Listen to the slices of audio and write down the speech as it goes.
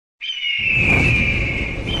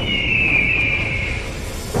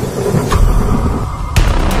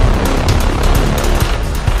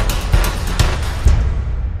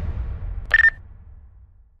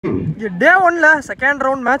டே 1ல second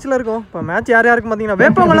round மேட்ச்ல இருக்கும். இப்போ மேட்ச் யார் யாருக்கு பார்த்தீங்கன்னா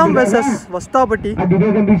வேப்பங்குளம் வெர்சஸ் வஸ்தாப்பட்டி.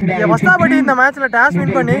 வஸ்தாப்பட்டி இந்த மேட்ச்ல டாஸ்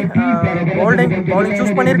வின் பண்ணி பவுலிங்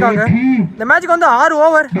சூஸ் பண்ணியிருக்காங்க. இந்த மேட்ச்க்கு வந்து 6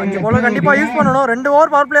 ஓவர் 5 பவுலர் கண்டிப்பாக யூஸ் பண்ணணும். 2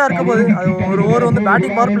 ஓவர் பவர் பிளேயாக இருக்க போது. அது ஒரு ஓவர் வந்து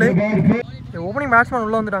batting power play. Opening batsman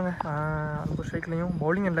உள்ளே வந்துட்டாங்க. அந்த ஸ்ட்ரைக்லையும்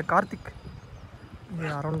பவுலிங் இல்லை கார்த்திக்.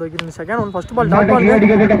 அரௌண்ட் வைக்கிற second one first ball dot ball gap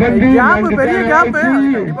பெரிய கேப்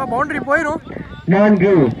கண்டிப்பாக பவுண்டரி போயிடும்.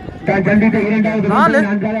 4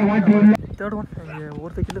 தேர்ட் ஒன்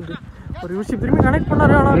ஒரு செகண்ட் ஒரு யூசி திரும்பி கனெக்ட்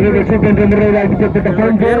பண்ணாரு. ஆனால்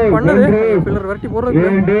கிளியர் பண்ணது பில்லர் விரட்டி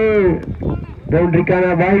போடுறது பவுண்டரிக்கான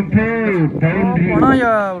வாய்ப்பு.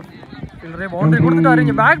 பில்லரே பவுண்டரி கொடுத்துட்டாரு.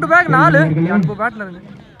 இங்கே பேக் டு பேக் 4 அன்பு பேட்ல இருந்து.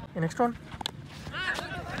 நெக்ஸ்ட் ஒன்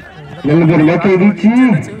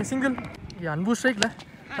சிங்கிள் அன்பு ஸ்ட்ரைக்ல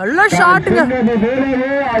நல்ல ஷாட்டுங்க.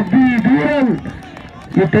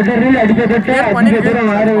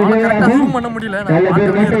 பண்ண முடியல.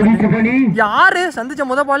 யாரு சந்திச்ச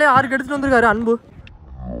முத பாலே 6 எடுத்துட்டு வந்திருக்காரு அன்பு.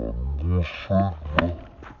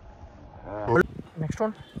 நெக்ஸ்ட்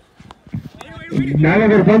ஒன்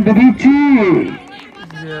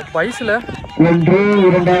பைஸ்ல 2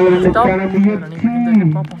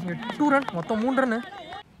 ரன் மொத்தம் 3 ரன்.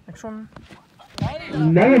 நெக்ஸ்ட் ஒன்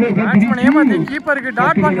பேட்ஸ்மேன் ஏமாத்தி கீப்பருக்கு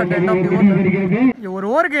dot ball cut end of the over. ஒரு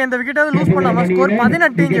ஓவருக்கு எந்த விக்கெட்டாவது லூஸ் பண்ணாம ஸ்கோர்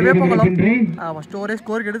 18. இங்கே வேப்பங்குளம் ஃபர்ஸ்ட் ஓவரே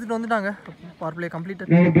ஸ்கோருக்கு எடுத்துட்டு வந்துட்டாங்க. Power play completed.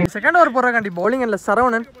 Second over போடுறாங்க பவுலிங் இல்லை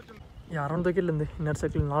சரவணன். அரௌண்ட் விக்கெட்ல இருந்து இன்னர்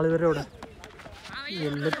சர்க்கிள் 4 பேரோட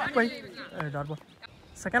left by dot ball.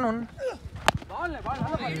 Second one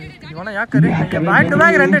இவனா yorker back to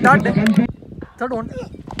back 2 dot. Third one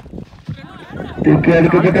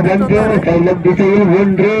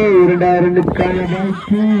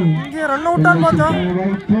run out on பார்த்தா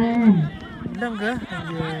இல்லங்க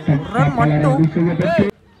ரன் மட்டும்.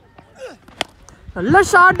 நல்ல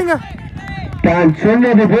ஷாட்டுங்க.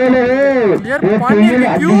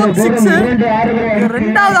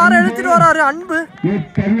 ரெண்டாவது 6 எடுத்துட்டு வராரு அன்பு.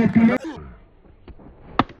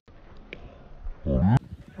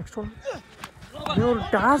 நெக்ஸ்ட் ஒன் ஒரு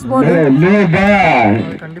டாஸ் பால்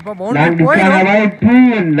கண்டிப்பா பவுண்டரி போயிடும்.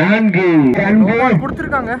 4 பால்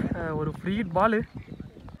கொடுத்திருக்காங்க. ஒரு ஃப்ரீ ஹிட் பால்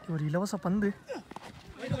ஒரு இலவச பந்து.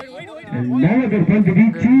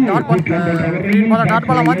 டாட்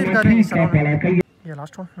பாலா மாத்திருக்காரு.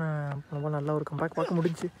 லாஸ்ட் ஒன் நல்ல ஒரு கம்பேக் பார்க்க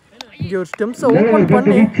முடிஞ்சு. இங்கே ஒரு ஸ்டெம்ஸை ஓப்பன்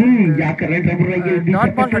பண்ணி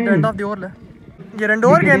dot ball at end of the ஓவரில். இங்கே 2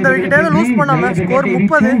 ஓவருக்கு எந்த விக்கெட்டாவது லூஸ் பண்ணாம ஸ்கோர்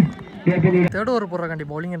 30. தேர்ட் ஓவர் போடுறாங்க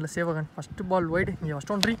பவுலிங் இல்லை சேவகன். First ball wide. இங்கே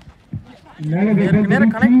ஃபர்ஸ்ட் ஒன் 3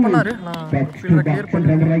 நேரம் கனெக்ட் பண்ணாரு. நான் ஃபீல்டரை கிளியர்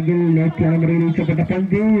பண்ணேன்.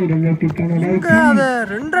 இங்கே அதை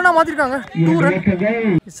 2 ரன்னாக மாற்றிருக்காங்க. 2 ரன்.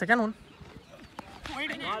 செகண்ட் ஒன்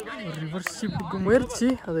ரிவர்ஸ் ஷிஃப்ட்டுக்கு முயற்சி.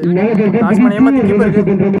 அது பேட்ஸ்மேன் ஏமாத்தி கீப்பருக்கு.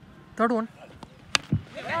 தேர்ட் ஒன்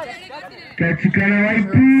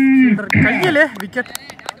கையிலே விக்கெட்.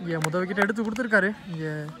 இங்கே முதல் விக்கெட் எடுத்து கொடுத்துருக்காரு.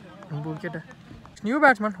 இங்கே 2 விக்கெட்டை. நியூ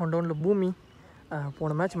பேட்ஸ்மேன் 1 டவுன்ல பூமி.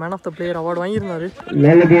 போன match man of the player award வாங்கியிருந்தாரு.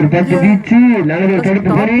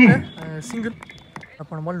 Single.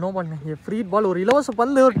 போன பால் நோ பால். ஃப்ரீ பால் ஒரு இலவச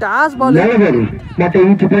பந்து ஒரு டாஸ் பால்.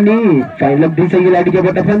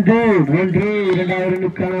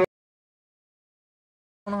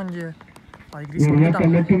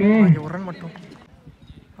 ஒரு ரன் மட்டும்.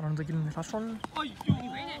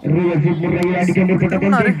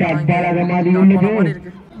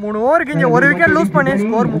 3 ஓவருக்கு இங்கே 1 விக்கெட் லூஸ் பண்ணி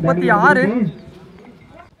score 36.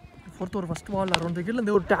 Fourth over first ball around விக்கெட்ல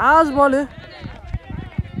இருந்து ஒரு டாஸ் பால்.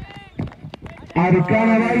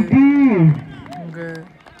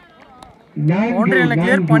 பவுண்டரி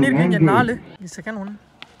கிளியர் பண்ணிருக்கீங்க 4. செகண்ட் ஒன்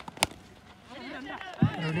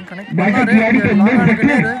கனெக்ட் பண்ணாரு.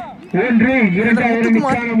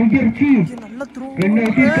 நல்ல த்ரோ.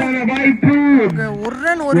 ஒரு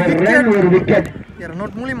ரன் ஒரு விக்கெட். ரன்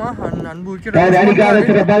அவுட் மூலியமா அன்பு விக்கெட்.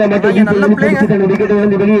 நல்ல பிளேங்க.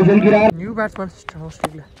 New batsman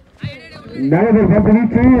ஸ்ட்ரைக்ல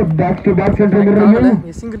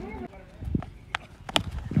single.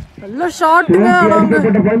 நல்ல ஷாட்டுங்க.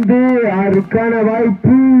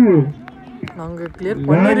 நாங்க கிளியர்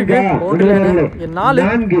பண்ணிருக்கோம். பவுண்டரி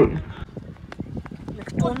 4.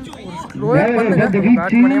 நெக்ஸ்ட் ஒன் ஒரு ஸ்லோயர் பண்ணுங்க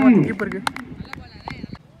பேட்ஸ்மேன் ஏமாத்தி கீப்பருக்கு.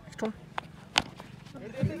 நெக்ஸ்ட் ஒன்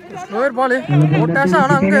ஸ்லோயர் பால் ஓட்டாஷா.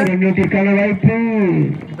 ஆனா அங்க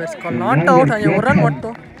பெஸ்ட் கால் நாட் அவுட். அங்கே 1 ரன்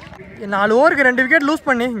மட்டும். 4 ஓவருக்கு 2 விக்கெட் லூஸ்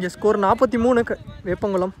பண்ணி இங்கே ஸ்கோர் 43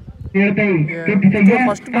 வேப்பங்குளம்.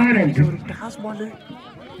 ஃபர்ஸ்ட் பால் ஒரு டாஸ் பால்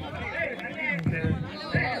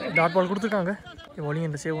டாட் பால் கொடுத்துருக்காங்க. பவுலிங்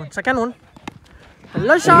இந்த சேவ் ஒன். செகண்ட் ஒன்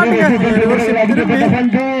நல்ல ஷாட்டுங்க.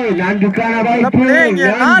 நல்ல பிளே. இங்கே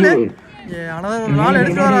 4 அனதர் ஒரு 4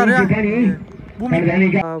 எடுத்துட்டு வராரு.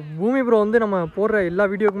 பூமி ப்ரோ வந்து நம்ம போடுற எல்லா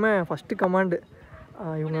வீடியோக்குமே ஃபஸ்ட்டு கமாண்டு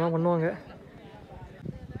இவங்க தான் பண்ணுவாங்க.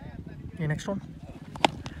 நெக்ஸ்ட் ஒன்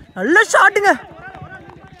நல்ல ஷாட்டுங்க.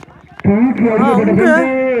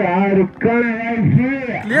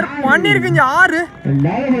 கிளியர் பண்ணிருக்குங்க 6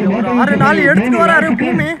 4 எடுத்துட்டு வராரு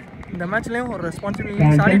பூமி. இந்த மேட்ச்லயும் ஒரு ரெஸ்பான்சிபிலிட்டி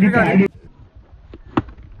ஆடிட்டு இருக்காரு.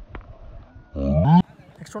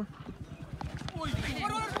 Next one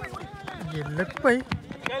left by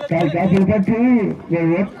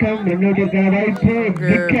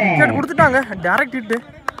wicket கொடுத்துட்டாங்க. டைரக்ட் ஹிட்,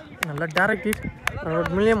 நல்ல டைரக்ட் ஹிட்.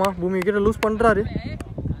 மில்லியமா பூமி விக்கெட்டை லூஸ் பண்ணுறாரு.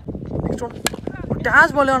 நெக்ஸ்ட் ஒன்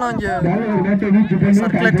டேஸ் பால். ஆனால் இங்கே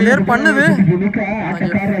சர்க்கிளை கிளியர் பண்ணுது.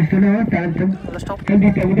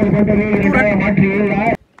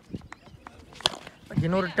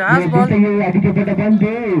 இன்னொரு டேஸ் பால்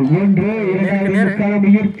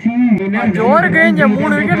ஜோருக்கு இங்கே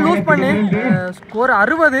 3 விக்கெட் லூஸ் பண்ணி ஸ்கோர்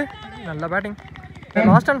 60. நல்ல batting.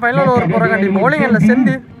 Last and final over போகிறாண்டி bowling இல்லை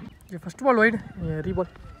செந்து. First ball wide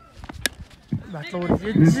ரீபால். பேட்டில் ஒரு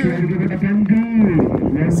எட்ஜ்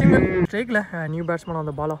சிங்கிள் ஸ்ட்ரைக்கில் நியூ பேட்ஸ்மேன்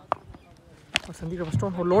அந்த பாலா சந்திக்க ஃபர்ஸ்ட்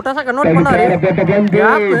ஒன் ஒரு லோட்டாஸாக கன்வெர்ட் பண்ணாரு.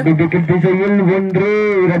 கேப்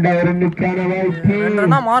 2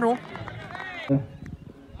 ரன்னா மாறும்.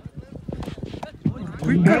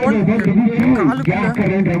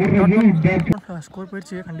 ஸ்கோர்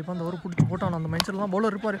போயிடுச்சு. கண்டிப்பாக அந்த ஓவர் பிடிச்சி போட்டான். அந்த மைண்ட்ஸில் தான்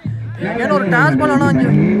பவுலர் இருப்பார். ஏன்னா ஒரு டேஸ் பால் ஆனால்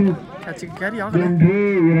கேட்சுக்கு கேரி ஆகலை.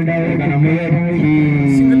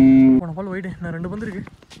 சிங்கிள் போன பால் வைடு. இன்னும் 2 பந்து இருக்கு.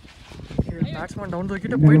 பேட்ஸ்மேன் டவுன்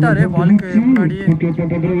தூக்கிட்டு போயிட்டாரு பாலுக்கு முன்னாடியே.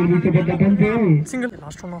 Single.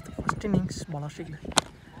 Last one of first innings பாலாஸ்டிக்கில்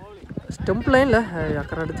stump லைனில்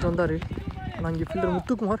அக்கறை எடுத்துகிட்டு வந்தார். ஆனால் இங்கே ஃபீல்டர்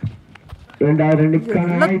முத்துக்குமார்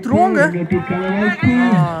நல்லா த்ரோங்க.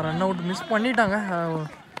 ரன் அவுட் மிஸ் பண்ணிட்டாங்க.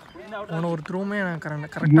 போன ஒரு த்ரோவுமே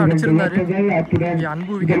கரெக்டாக அடிச்சிருந்தாரு.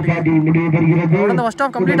 அன்பு விக்கெட். ஃபர்ஸ்ட்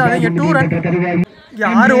ஆஃப் கம்ப்ளீட் ஆகுது. 2 ரன்.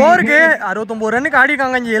 6 ஓவருக்கு 69 ரன்னுக்கு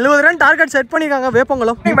ஆடிருக்காங்க. இங்கே 70 ரன் டார்கெட் செட் பண்ணியிருக்காங்க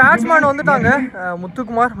வேப்பங்குளம். பேட்ஸ்மேன் வந்துட்டாங்க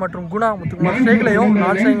முத்துக்குமார் மற்றும் குணா. முத்துக்குமார் ஸ்ட்ரைக்லையும்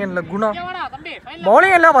 4 செகண்டில் குணா.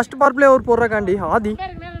 பவுலிங் எல்லாம் ஃபர்ஸ்ட் பவர் பிளே ஓவர் போடுறக்காண்டி ஆதி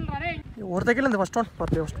ஒரு செகண்டில் இந்த first one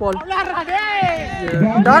power play first ball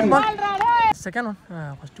dot ball. Second one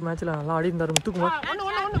first மேட்ச்சில் நல்லா ஆடி இருந்தார் முத்துக்குமார்.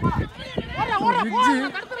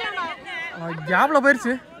 கேப்பில்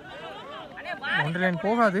போயிடுச்சு. பவுண்டரி லைன்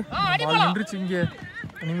போகாது. பால் நின்றுச்சு. இங்கே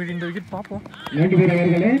இனிமேல் இந்த விக்கெட் பார்ப்போம்.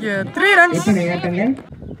 இங்கே 3 ரன்ஸ்.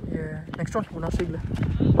 நெக்ஸ்ட் ஒன் குணா ஸ்ட்ரைக்கில்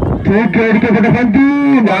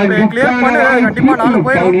கிளியர் பண்ணு. கண்டிப்பாக 4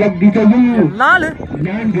 போயிடும். 4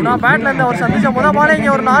 குணா பேட்ல இருந்து அவர் சந்திச்ச முதல் பாலே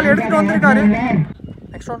இங்கே ஒரு 4 எடுத்துட்டு வந்திருக்காரு.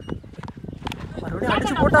 நெக்ஸ்ட் ஒன் மறுபடியும்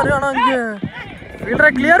அடிச்சு போட்டாரு. ஆனால் இங்கே ஃபீல்டரை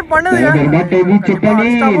கிளியர் பண்ணுதுங்க.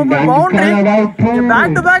 Boundary.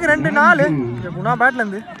 Back to back 2 4 Guna பேட்ல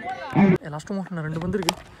இருந்து. லாஸ்ட் மோஷன் 2 பந்து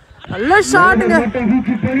இருக்கு. நல்ல ஷாட்டுங்க.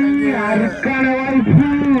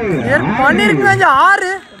 கிளியர் பண்ணிருக்குங்க. 6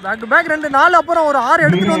 பேக் டு பேக் 2 4 அப்புறம் ஒரு 6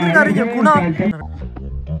 எடுத்துட்டு வந்திருக்காரு இங்க குணா.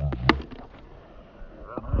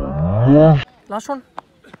 லாஸ்ட் ஒன்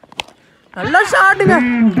நல்ல ஷாட்டுங்க.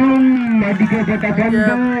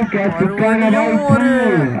 ஒரு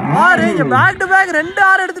 6 இங்க பேக் டு பேக் 2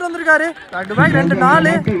 6 எடுத்துட்டு வந்திருக்காரு. Back to back 2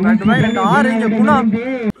 4 back to back 2 6 இங்க குணா.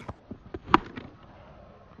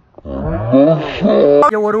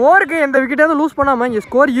 ஒரு ஓவருக்கு எந்த விக்கெட்டாவது லூஸ் பண்ணாம இங்க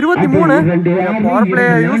ஸ்கோர் 23. பவர் பிளே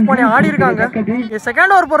யூஸ் பண்ணி ஆடி இருக்காங்க.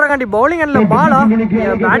 செகண்ட் ஓவர் போடுறாங்க. பவுலிங் எண்ட்ல பாலா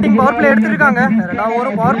பேட்டிங் பவர் பிளே எடுத்திருக்காங்க. 2வது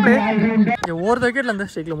ஓவர் பவர் பிளே. ஒரு விக்கெட்ல இருந்து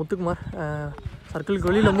ஸ்ட்ரைக்ல முத்துக்குமார். சர்க்கிளுக்கு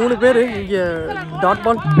வெளியில 3 பேர். இங்க டாட்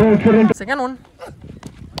பால். செகண்ட் ஒன்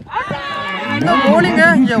பவுலிங்க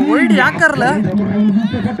இங்க ஒயிட் ஏக்கர்ல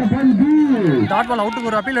டாட் பால் அவுட்டுக்கு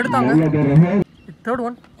ஒரு அப்பீல் எடுத்தாங்க. தேர்ட்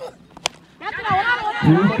ஒன்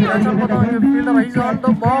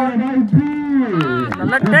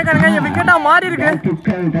நல்ல டேக்கனுங்க. இங்க விக்கெட்டா மாறி இருக்கு.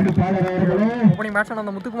 ஓப்பனிங் பேட்ஸ்மேன்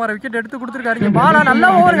அந்த முத்துக்குமார் விக்கெட் எடுத்து கொடுத்துருக்காரு. இங்க பாலா நல்ல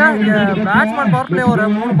ஓவருங்க. பேட்ஸ்மேன் பவர் பிளே ஒரு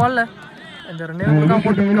 3 பால்ல இந்த 2 தான்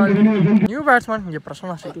போட்டுருக்காரு. நியூ பேட்ஸ்மேன் இங்க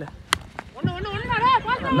பிரசன்னா ஸ்ட்ரைக்ல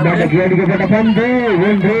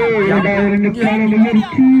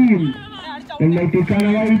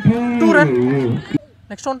 2 ரன்.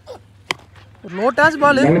 நெக்ஸ்ட் ஒன் ஒரு லோ டாஸ்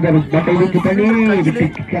பால்.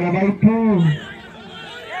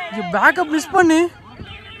 பேக்கப் மிஸ் பண்ணி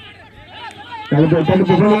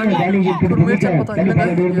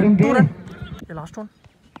லாஸ்ட் ஒன்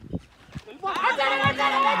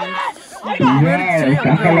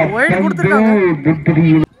ஒயிட் கொடுத்துருக்காங்க.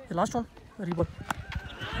 லாஸ்ட் ஒன் ரீபால்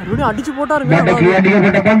மறுபடியும் அடிச்சு போட்டாருங்க.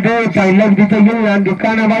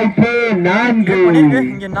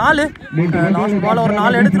 இங்க 4 லாஸ்ட் பால் ஒரு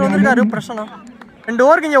 4 எடுத்துட்டு வந்திருக்காரு பிரசன்னா. 2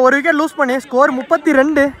 ஓவருக்கு இங்க ஒரு விக்கெட் லூஸ் பண்ணி ஸ்கோர்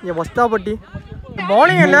 32. இங்க வஸ்தாபட்டி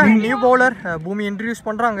பவுலிங் இல்லை, நியூ பவுலர் பூமி இன்ட்ரடியூஸ்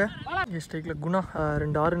பண்ணுறாங்க. ஸ்ட்ரைக்கில் குணா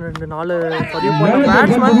 2 6 2 4 பதிவு பண்ண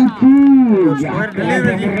batsman. Square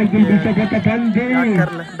delivery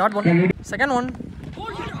dot one. Second one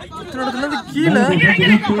இடத்துலேருந்து கீழே,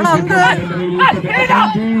 ஆனால் அங்கே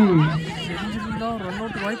ரன்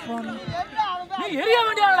அவுட் வாய்ப்பான்.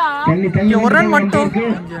 ஒரு ரன் மட்டும்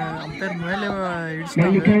இங்கே அம்பேர் மேலே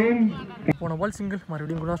இடிச்சிட்டாங்க. போன பால் சிங்கிள்.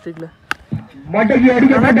 மறுபடியும் குணா ஸ்ட்ரைக்கில்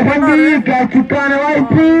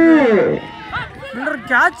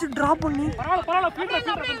கேட்ச் டிராப் பண்ணி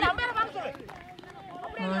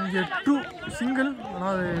இங்கே 2 சிங்கிள்.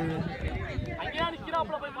 ஆனால் அது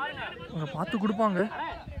அங்கே பார்த்து கொடுப்பாங்க.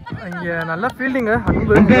 இங்கே நல்லா ஃபீல்டிங்கு.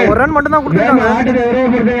 அன்பு ஒரு ரன் மட்டும் தான் கொடுத்துருக்காங்க.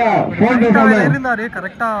 இருந்தார்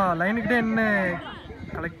கரெக்டாக லைனுக்கிட்டே என்ன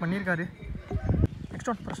கலெக்ட் பண்ணியிருக்காரு. நெக்ஸ்ட்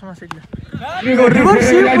ஒன் பிரசன்னா ஸ்ட்ரைக்கில்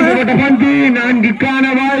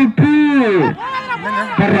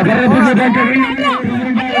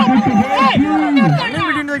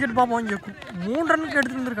விக்கெட் பார்ப்போம். இங்கே 3 ரன்னுக்கு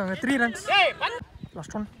எடுத்துட்டு வந்துருக்காங்க. 3 runs.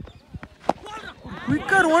 Last one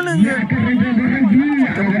quicker one. இங்கே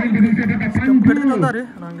எடுத்துட்டு வந்தாரு.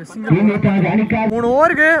 நாங்கள் சிங்கிள். 3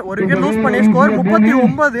 ஓவருக்கு 1 விக்கெட் லூஸ் பண்ணி ஸ்கோர்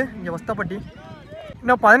 39. இங்கே வஸ்தாப்பட்டி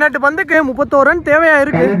இன்னும் 18 பந்துக்கு 31 ரன் தேவையா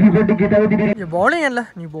இருக்கு. இங்கே பவுலிங் இல்லை,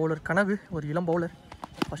 நீ பவுலர் கனவு, ஒரு இளம் பவுலர்.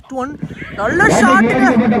 ஃபர்ஸ்ட் ஒன் நல்ல ஷாட்டுங்க.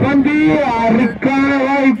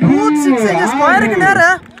 ஸ்கொயருக்கு நேர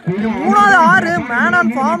மூணாவது 6 மேன்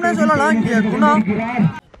ஆன் ஃபார்ம்னே சொல்லலாம். இங்கே குணா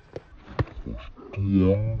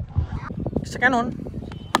செகண்ட் ஒன்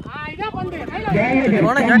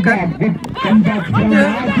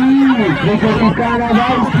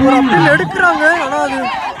எடுக்கிறாங்க. ஆனால் அது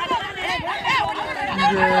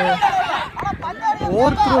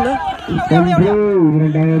ஓவர் த்ரூல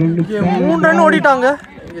 3 ரன் ஓடிட்டாங்க.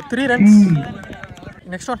 3 ரன்ஸ்.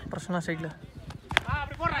 நெக்ஸ்ட் ஒன் பிரசன்னா சைடில்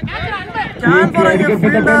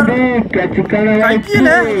கையில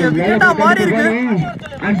விக்கெட்டா மாறி இருக்கு.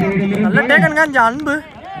 நல்ல டேக்கனுங்க. இங்கே அன்பு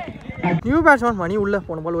நியூ பேட்ஸ்மேன் மணி உள்ள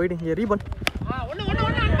போன பால் ஒயிட். இங்கே ரீபன்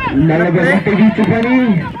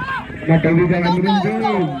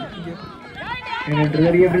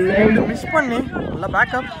மிஸ் பண்ணி நல்ல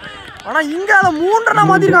பேக்கப். ஆனால் இங்கே அதை 3 ரன்னாக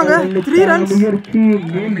மாற்றிருக்காங்க. 3 ரன்ஸ்.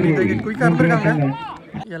 குயிக்காக இருந்திருக்காங்க.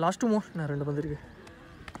 லாஸ்ட் மூவ் நான் 2 பந்து இருக்கு.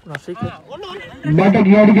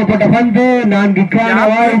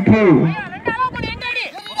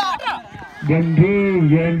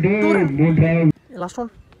 லாஸ்ட்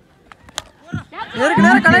ஒன் நேருக்கு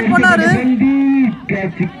நேரம் கனெக்ட் பண்ணாரு.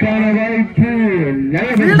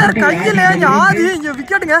 ஃபீல்டர் கையில ஆதி. இங்கே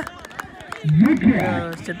விக்கெட்டுங்க.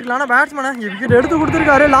 செட்டிலான பேட்ஸ்மேனை இங்கே விக்கெட் எடுத்து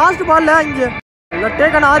கொடுத்துருக்காரு லாஸ்ட் பால்ல. இங்கே நல்லா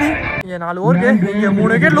டேக்கன் ஆதி. இங்கே 4 ஓவருக்கு இங்கே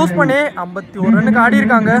 3 விக்கெட் லூஸ் பண்ணி 51 ரன்னுக்கு ஆடி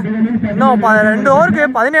இருக்காங்க. இன்னும் 2 ஓவருக்கு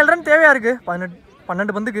 17 ரன் தேவையா இருக்கு.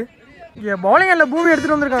 12 பந்துக்கு. இங்கே பவுலிங் இல்லை, பூமி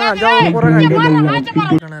எடுத்துட்டு வந்திருக்காங்க. 5வது போடுறாங்க.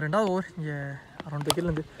 2வது ஓவர் இங்கே அரௌண்ட்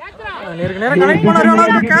விக்கெட்லேருந்து நேருக்கு நேரம் கனெக்ட் பண்ணாரு.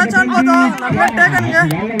 ஆனால் கேட்ச் ஆன் பார்த்தா நல்லா டேக்கனுங்க.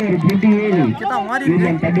 விக்கெட்டா மாறி இருக்கு.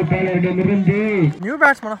 நியூ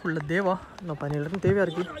பேட்ஸ்மேனா உள்ள தேவா. இன்னும் 17 ரன் தேவையா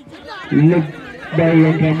இருக்கு.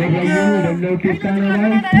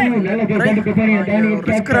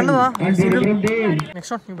 ரிஸ்க் ரன் தான்.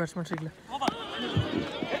 நெக்ஸ்ட் ஒன் நியூ பேட்ஸ்மேன் ஸ்ட்ரைக்கில்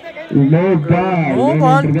நோ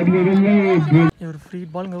பால். ஒரு ஃப்ரீ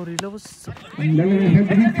பாலுங்க. ஒரு இலவச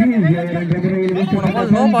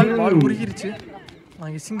நோ பால். பால் உருகிருச்சு.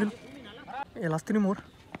 நாங்கள் சிங்கிள். லாஸ்ட் 3 மோர்.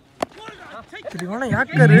 திருவான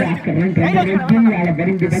யாக்கரு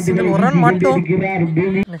சிங்கிள். 1 ரன் மட்டும்.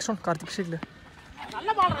 நெக்ஸ்ட் ஒன் கார்த்திக் ஸ்ட்ரைக்கில்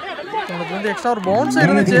உங்களுக்கு வந்து எக்ஸ்ட்ரா ஒரு பவுன்ஸ்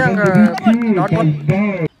இருந்துச்சு. அங்கே டாட் ஒன்.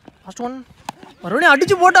 லாஸ்ட் ஒன் மறுபடியும்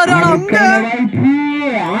அடிச்சு போட்டாரு. ஆனால் அங்கே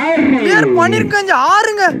கிளியர் பண்ணிருக்கேன்.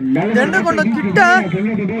 6ங்க 2 கொண்ட கிட்ட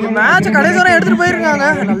மேட்சை கடைசி வரை எடுத்துட்டு போயிருக்காங்க.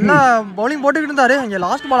 நல்லா பவுலிங் போட்டுக்கிட்டு இருந்தாரு. இங்கே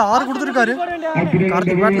லாஸ்ட் பால் 6 கொடுத்துருக்காரு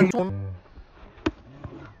கார்த்திக் பேட்ல.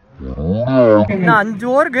 இன்னும் 5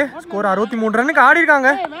 ஓவருக்கு ஸ்கோர் 63 ரன்னுக்கு ஆடி இருக்காங்க.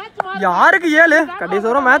 6க்கு 7 கடைசி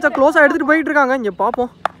வரை மேட்சை க்ளோஸாக எடுத்துட்டு போயிட்டு இருக்காங்க. இங்கே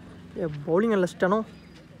பார்ப்போம் bowling லஸ்டனோ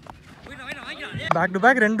back to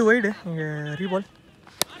back 2 wide. இங்கே ரீபால்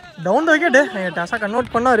டவுன் த விக்கெட்டு டாஸாக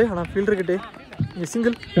கன்வெர்ட் பண்ணார். ஆனால் ஃபீல்டர் கிட்டே இங்கே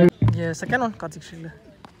சிங்கிள். இங்கே செகண்ட் ஒன் கார்த்திக் ஸ்ட்ரைக்கில்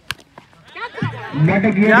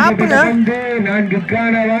கேப்புங்க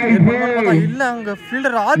இல்லை. அங்கே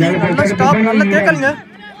ஃபீல்டர் ஆதி நல்ல ஸ்டாப் நல்ல தேக்கலுங்க.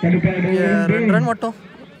 2 ரன் மட்டும்.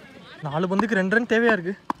 4 பந்துக்கு 2 ரன் தேவையா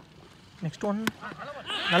இருக்கு. நெக்ஸ்ட் ஒன்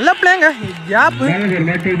நல்ல பிளேங்க. கேப்பு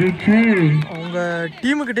அவங்க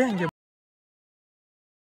டீமுக்கிட்டே. இங்கே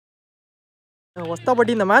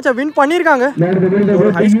வஸ்தாப்பட்டி இந்த மேட்சை வின் பண்ணியிருக்காங்க. ஒரு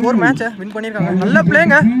ஹை ஸ்கோர் மேட்சை வின் பண்ணியிருக்காங்க. நல்ல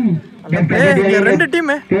பிளேங்க. பிளே இங்கே 2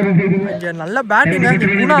 டீமு. இங்கே நல்ல பேட்டிங்க.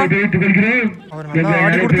 குணா அவர் நல்லா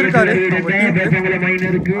ஆடி கொடுத்துருக்காரு அவங்க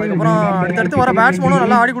டீமுக்கு. அதுக்கப்புறம் அடுத்தடுத்து வர பேட்ஸ்மேனும்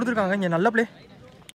நல்லா ஆடி கொடுத்துருக்காங்க. இங்கே நல்ல பிளே.